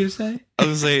ahead. What were you gonna say? I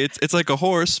was gonna say it's like a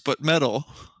horse but metal.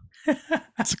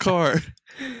 It's a car.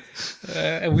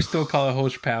 And we still call it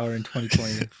horsepower in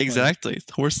 2020. Exactly.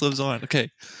 The horse lives on. Okay.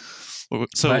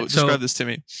 So But describe so this to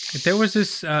me. there was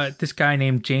this guy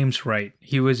named James Wright.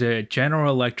 He was a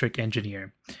General Electric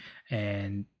engineer,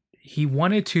 and he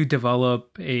wanted to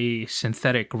develop a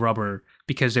synthetic rubber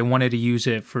because they wanted to use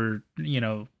it for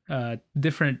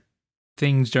different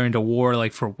things during the war,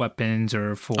 like for weapons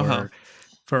or Uh-huh.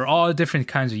 for all different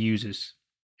kinds of uses.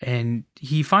 And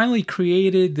he finally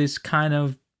created this kind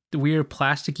of weird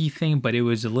plasticky thing, but it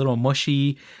was a little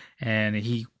mushy, and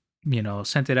he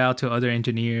sent it out to other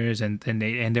engineers, and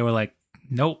they were like,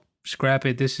 nope, scrap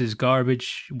it, this is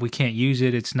garbage, we can't use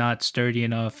it, it's not sturdy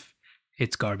enough,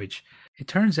 it's garbage. It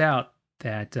turns out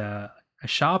that a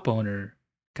shop owner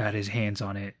got his hands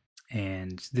on it,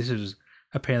 and this was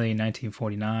apparently in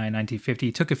 1949, 1950.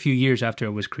 It took a few years after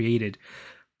it was created,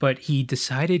 but he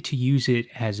decided to use it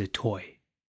as a toy.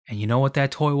 And you know what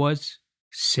that toy was?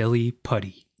 Silly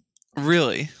putty.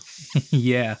 Really?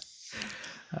 Yeah.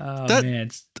 Oh That man.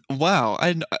 wow.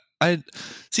 I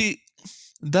see.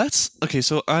 That's okay.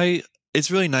 So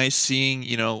it's really nice seeing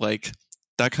like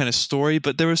that kind of story.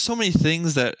 But there were so many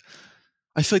things that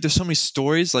I feel like there's so many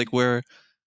stories like where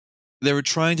they were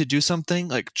trying to do something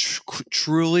like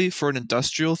truly for an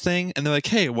industrial thing, and they're like,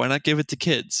 hey, why not give it to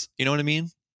kids? You know what I mean?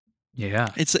 Yeah.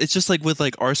 It's just like with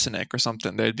like arsenic or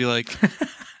something. They'd be like,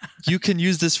 you can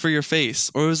use this for your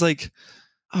face, or it was like,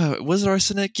 oh, was it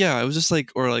arsenic? Yeah, it was just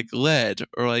like, or like lead,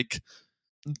 or like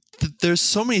there's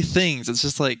so many things. It's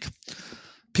just like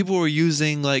people were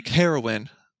using like heroin,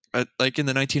 like in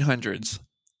the 1900s,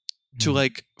 to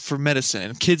like for medicine,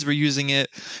 and kids were using it,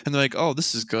 and they're like, oh,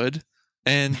 this is good,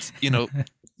 and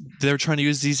they're trying to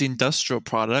use these industrial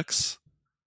products,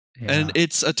 and Yeah.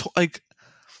 it's like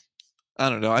I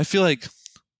don't know. I feel like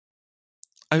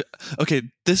okay,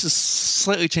 this is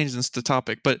slightly changing the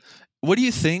topic, but what do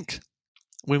you think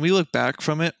when we look back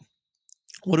from it?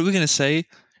 What are we gonna say?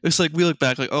 It's like we look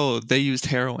back like, oh, they used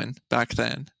heroin back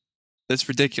then. That's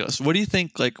ridiculous. What do you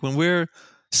think? Like when we're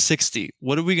 60,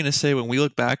 what are we gonna say when we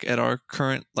look back at our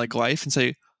current like life and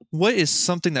say, what is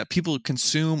something that people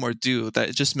consume or do that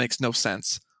it just makes no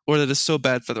sense or that is so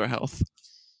bad for their health?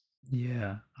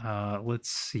 Yeah. Let's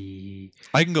see.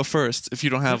 I can go first if you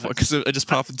don't have one because it just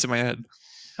popped into my head.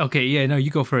 Okay, yeah, no,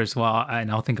 you go first. Well, and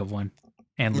I'll think of one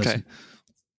and Okay. listen.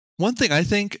 One thing I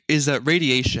think is that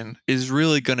radiation is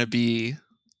really going to be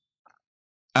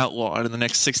outlawed in the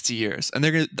next 60 years. And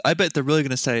I bet they're really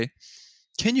going to say,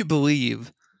 can you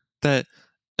believe that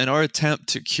in our attempt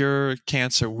to cure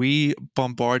cancer, we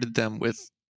bombarded them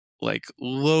with like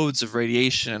loads of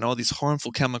radiation and all these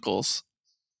harmful chemicals?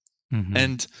 Mm-hmm.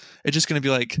 And it's just going to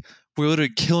be like, we're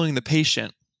literally killing the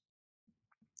patient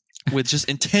with just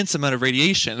intense amount of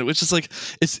radiation, which is like,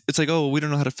 it's like, oh, we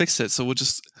don't know how to fix it, so we'll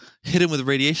just hit him with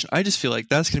radiation. I just feel like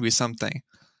that's going to be something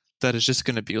that is just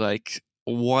going to be like,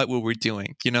 what were we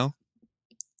doing, you know?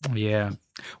 Yeah.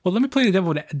 Well, let me play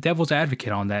the devil's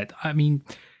advocate on that. I mean,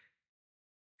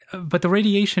 but the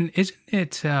radiation, isn't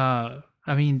it? I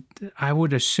mean, I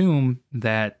would assume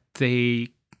that they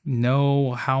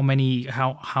know how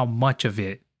much of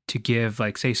it to give,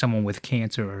 like, say, someone with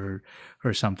cancer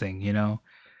or something, you know.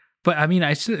 But I mean,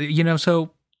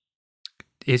 so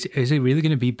is it really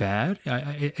going to be bad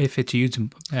if it's used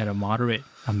at a moderate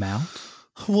amount?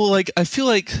 Well, like I feel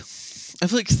like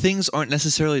things aren't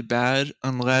necessarily bad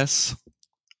unless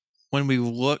when we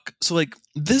look. So like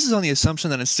this is on the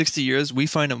assumption that in 60 years we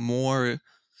find a more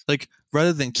like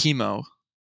rather than chemo,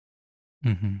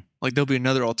 Mm-hmm. like there'll be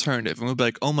another alternative, and we'll be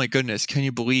like, oh my goodness, can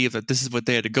you believe that this is what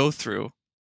they had to go through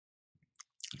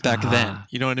back then? Ah,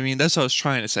 You know what I mean? That's what I was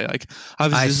trying to say. Like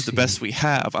obviously I this is the best see. we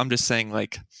have. I'm just saying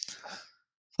like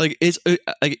it's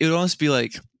like it would almost be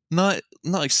like not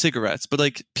like cigarettes, but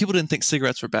like people didn't think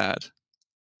cigarettes were bad.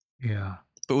 Yeah.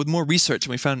 But with more research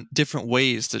and we found different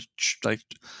ways to like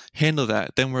handle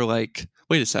that, then we're like,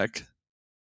 wait a sec,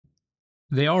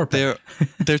 They are bad.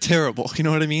 they're terrible. You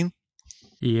know what I mean?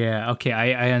 Yeah. Okay.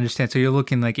 I understand. So you're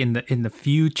looking like in the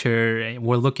future.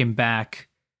 We're looking back,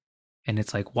 and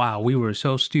it's like, wow, we were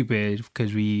so stupid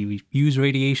because we use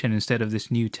radiation instead of this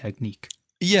new technique.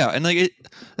 Yeah, and it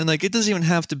doesn't even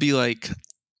have to be like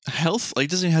health. Like,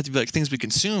 it doesn't even have to be like things we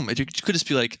consume. It could just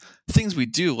be like things we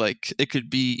do. Like, it could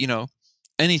be, you know,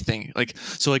 anything. Like,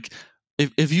 so like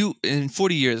if you in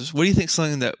 40 years, what do you think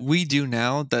something that we do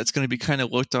now that's going to be kind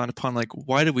of looked on upon like,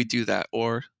 why did we do that?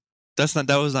 Or that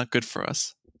was not good for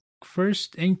us.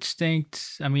 First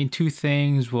instinct, I mean, two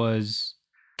things was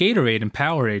Gatorade and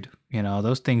Powerade. You know,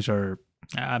 those things are.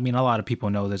 I mean, a lot of people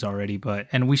know this already,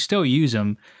 and we still use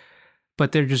them.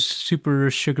 But they're just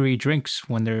super sugary drinks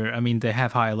when they're, I mean, they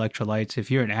have high electrolytes. If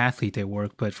you're an athlete, they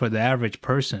work. But for the average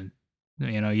person,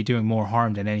 you know, you're doing more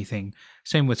harm than anything.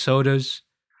 Same with sodas.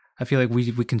 I feel like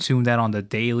we consume that on the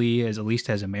daily, as at least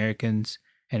as Americans.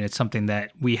 And it's something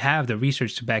that we have the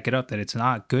research to back it up that it's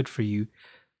not good for you.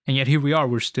 And yet here we are,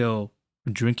 we're still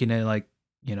drinking it like,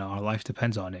 you know, our life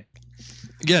depends on it.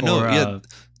 Yeah, no, yeah.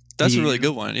 That's a really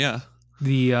good one. Yeah.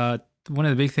 The one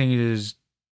of the big things is,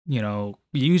 you know,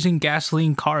 using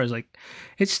gasoline cars. Like,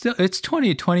 it's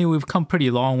 2020. We've come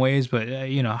pretty long ways, but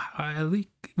you know, I think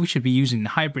we should be using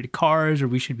hybrid cars, or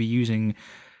we should be using,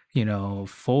 you know,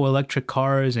 full electric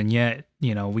cars. And yet,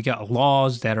 you know, we got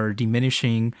laws that are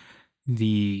diminishing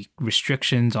the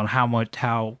restrictions on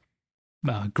how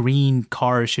green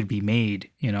cars should be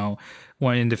made. You know,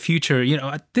 when in the future, you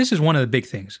know, this is one of the big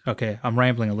things. Okay, I'm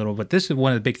rambling a little, but this is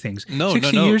one of the big things.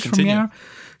 60 years continue. From now,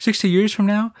 60 years from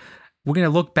now, we're going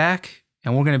to look back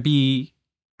and we're going to be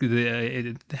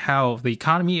how the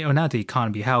economy, or not the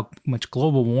economy, how much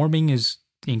global warming is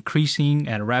increasing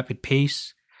at a rapid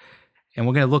pace. And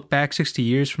we're going to look back 60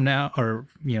 years from now, or,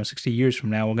 you know, 60 years from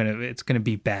now, it's going to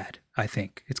be bad. I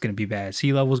think it's going to be bad.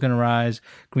 Sea level is going to rise.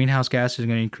 Greenhouse gases are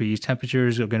going to increase.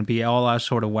 Temperatures are going to be all out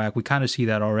sort of whack. We kind of see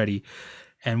that already.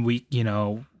 And we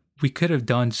could have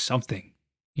done something,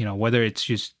 you know, whether it's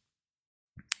just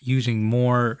using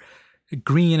more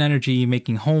green energy,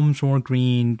 making homes more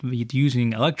green,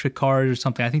 using electric cars or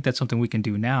something. I think that's something we can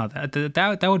do now.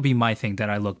 That would be my thing that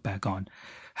I look back on,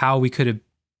 how we could have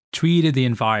treated the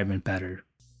environment better.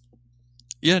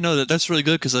 Yeah, no, that's really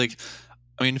good, because like,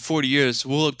 I mean, 40 years,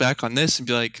 we'll look back on this and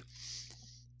be like,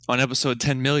 on episode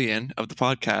 10 million of the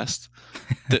podcast,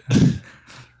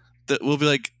 that we'll be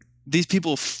like, these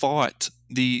people fought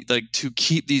to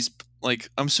keep these, like,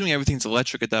 I'm assuming everything's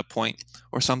electric at that point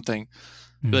or something.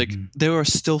 Mm-hmm. Like, they were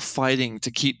still fighting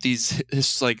to keep these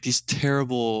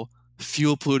terrible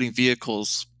fuel polluting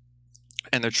vehicles,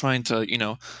 and they're trying to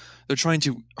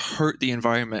hurt the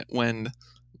environment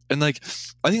I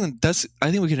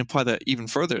think we can apply that even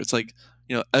further. It's like,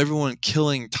 you know, everyone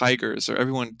killing tigers or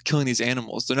everyone killing these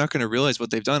animals, they're not going to realize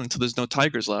what they've done until there's no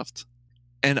tigers left.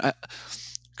 And I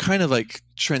kind of like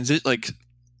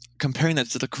comparing that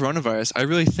to the coronavirus, I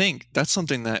really think that's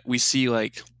something that we see,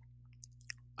 like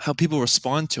how people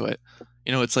respond to it.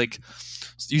 You know, it's like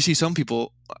you see some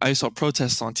people, I saw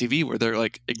protests on TV where they're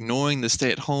like ignoring the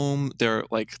stay at home. They're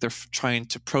trying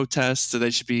to protest so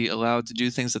they should be allowed to do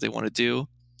things that they want to do.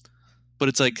 But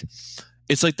it's like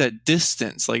that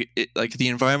distance, like the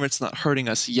environment's not hurting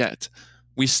us yet.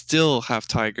 We still have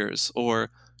tigers,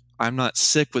 or I'm not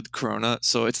sick with corona,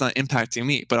 so it's not impacting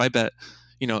me. But I bet,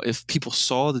 you know, if people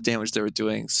saw the damage they were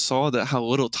doing, saw how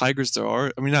little tigers there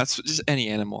are, I mean, that's just any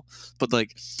animal. But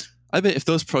like, I bet if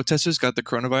those protesters got the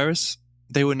coronavirus,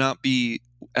 they would not be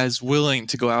as willing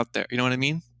to go out there. You know what I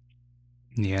mean?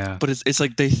 Yeah. But it's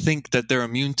like they think that they're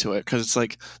immune to it, because it's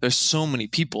like there's so many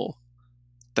people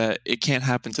that it can't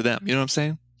happen to them. You know what I'm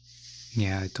saying?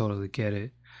 Yeah, I totally get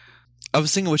it. I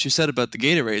was thinking what you said about the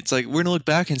Gatorade. It's like, we're going to look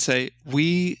back and say,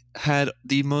 we had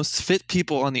the most fit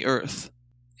people on the earth.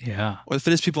 Yeah. Or the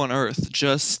fittest people on earth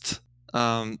just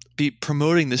be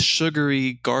promoting this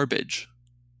sugary garbage.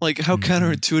 Like, how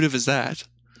counterintuitive is that?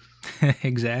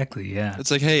 Exactly, yeah.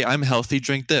 It's like, hey, I'm healthy,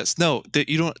 drink this. No, they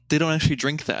don't actually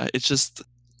drink that. It's just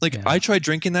like, I tried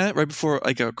drinking that right before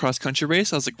like a cross country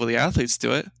race. I was like, well, the athletes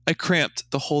do it. I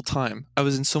cramped the whole time. I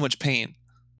was in so much pain.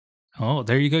 Oh,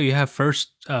 there you go. You have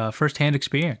first-hand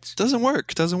experience. Doesn't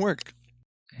work.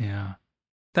 Yeah.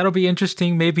 That'll be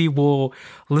interesting. Maybe we'll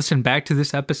listen back to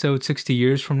this episode 60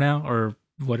 years from now, or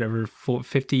whatever,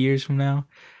 50 years from now,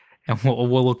 and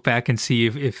we'll look back and see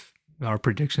if our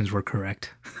predictions were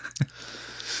correct.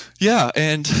 Yeah,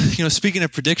 and you know, speaking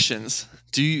of predictions,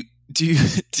 do you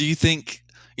think,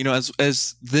 you know,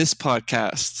 as this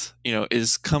podcast, you know,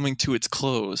 is coming to its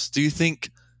close, do you think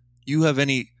you have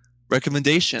any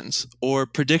recommendations or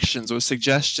predictions or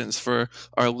suggestions for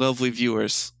our lovely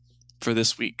viewers for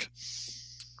this week?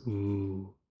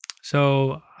 Ooh.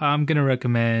 So I'm gonna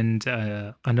recommend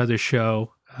another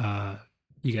show.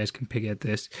 You guys can pick at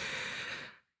this.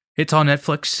 It's on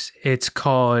Netflix. It's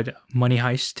called Money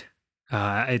Heist.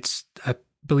 It's, I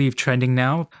believe, trending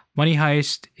now. Money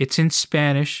Heist. It's in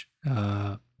Spanish,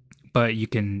 but you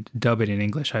can dub it in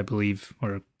English, I believe,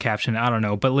 or caption it. I don't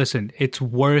know. But listen, it's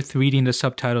worth reading the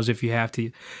subtitles if you have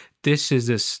to. This is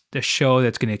a show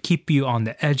that's going to keep you on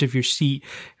the edge of your seat,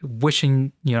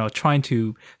 wishing, trying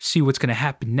to see what's going to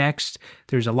happen next.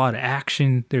 There's a lot of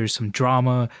action. There's some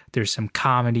drama. There's some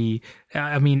comedy.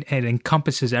 I mean, it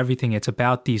encompasses everything. It's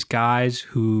about these guys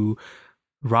who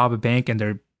rob a bank,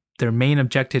 and their main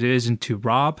objective isn't to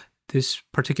rob this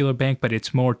particular bank, but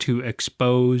it's more to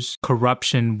expose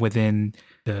corruption within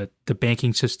the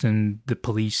banking system, the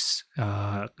police,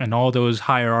 and all those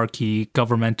hierarchy,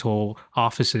 governmental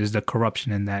offices, the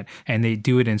corruption in that. And they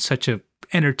do it in such a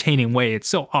entertaining way. It's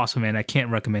so awesome, man. I can't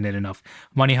recommend it enough.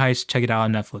 Money Heist, check it out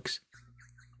on Netflix.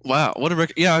 Wow, what a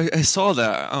yeah! I saw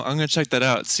that. I'm gonna check that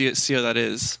out. See how that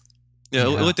is. Yeah,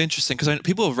 it looked interesting because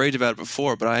people have raved about it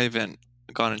before, but I haven't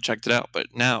gone and checked it out. But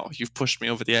now you've pushed me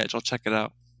over the edge. I'll check it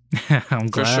out. I'm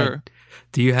glad. For sure.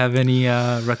 Do you have any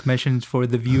recommendations for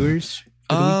the viewers?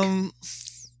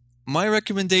 My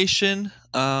recommendation,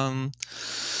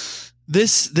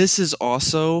 this is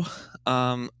also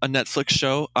a Netflix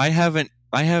show. I haven't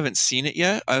seen it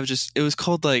yet. It was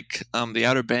called like The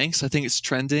Outer Banks. I think it's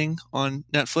trending on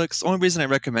Netflix. The only reason I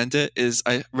recommend it is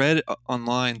I read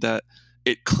online that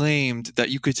it claimed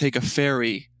that you could take a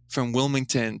ferry from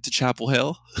Wilmington to Chapel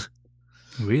Hill.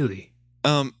 Really?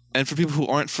 And for people who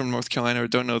aren't from North Carolina or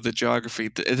don't know the geography,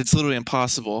 it's literally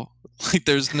impossible. Like,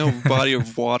 there's no body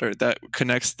of water that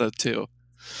connects the two.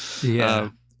 Yeah.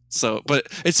 But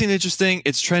it seemed interesting.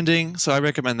 It's trending, so I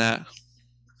recommend that.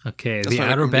 Okay, That's The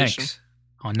Outer Banks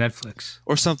on Netflix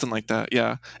or something like that.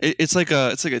 Yeah, it's like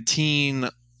a teen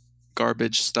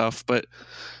garbage stuff, but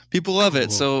people love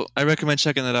it. So I recommend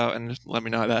checking that out and let me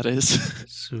know how that is.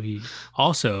 Sweet.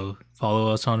 Also,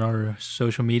 follow us on our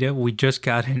social media. We just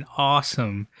got an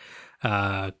awesome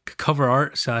cover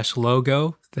art /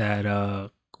 logo that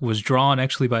was drawn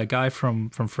actually by a guy from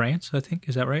France, I think.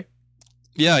 Is that right?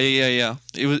 Yeah.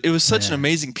 It was such an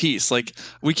amazing piece. Like,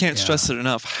 we can't stress it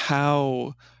enough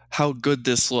how good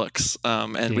this looks.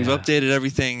 And we've updated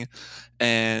everything,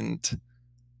 and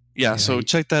so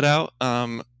check that out.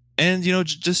 And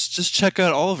just check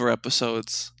out all of our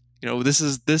episodes. This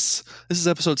is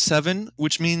episode 7,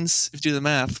 which means if you do the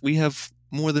math, we have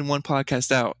more than one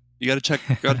podcast out. You got to check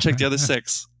the other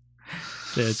 6.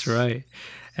 That's right.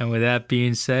 And with that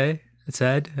being said,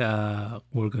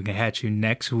 we're going to catch you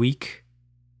next week.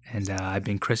 And I've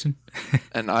been Chrisen.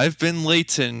 And I've been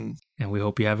Leighton. And we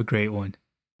hope you have a great one.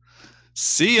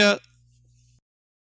 See ya.